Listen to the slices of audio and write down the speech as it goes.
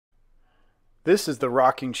This is the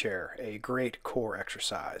rocking chair, a great core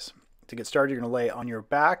exercise. To get started, you're going to lay on your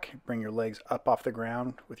back, bring your legs up off the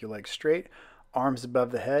ground with your legs straight, arms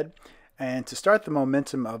above the head. And to start the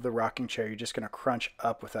momentum of the rocking chair, you're just going to crunch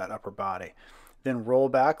up with that upper body. Then roll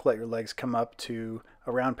back, let your legs come up to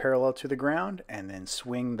around parallel to the ground, and then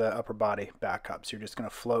swing the upper body back up. So you're just going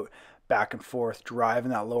to float back and forth,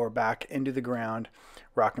 driving that lower back into the ground,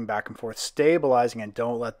 rocking back and forth, stabilizing, and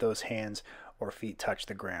don't let those hands or feet touch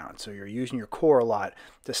the ground. So you're using your core a lot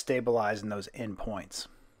to stabilize in those end points.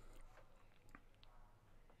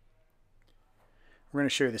 We're going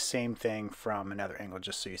to show you the same thing from another angle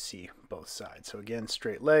just so you see both sides. So again,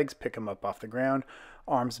 straight legs, pick them up off the ground,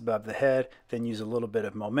 arms above the head, then use a little bit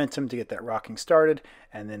of momentum to get that rocking started.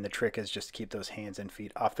 And then the trick is just keep those hands and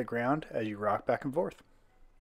feet off the ground as you rock back and forth.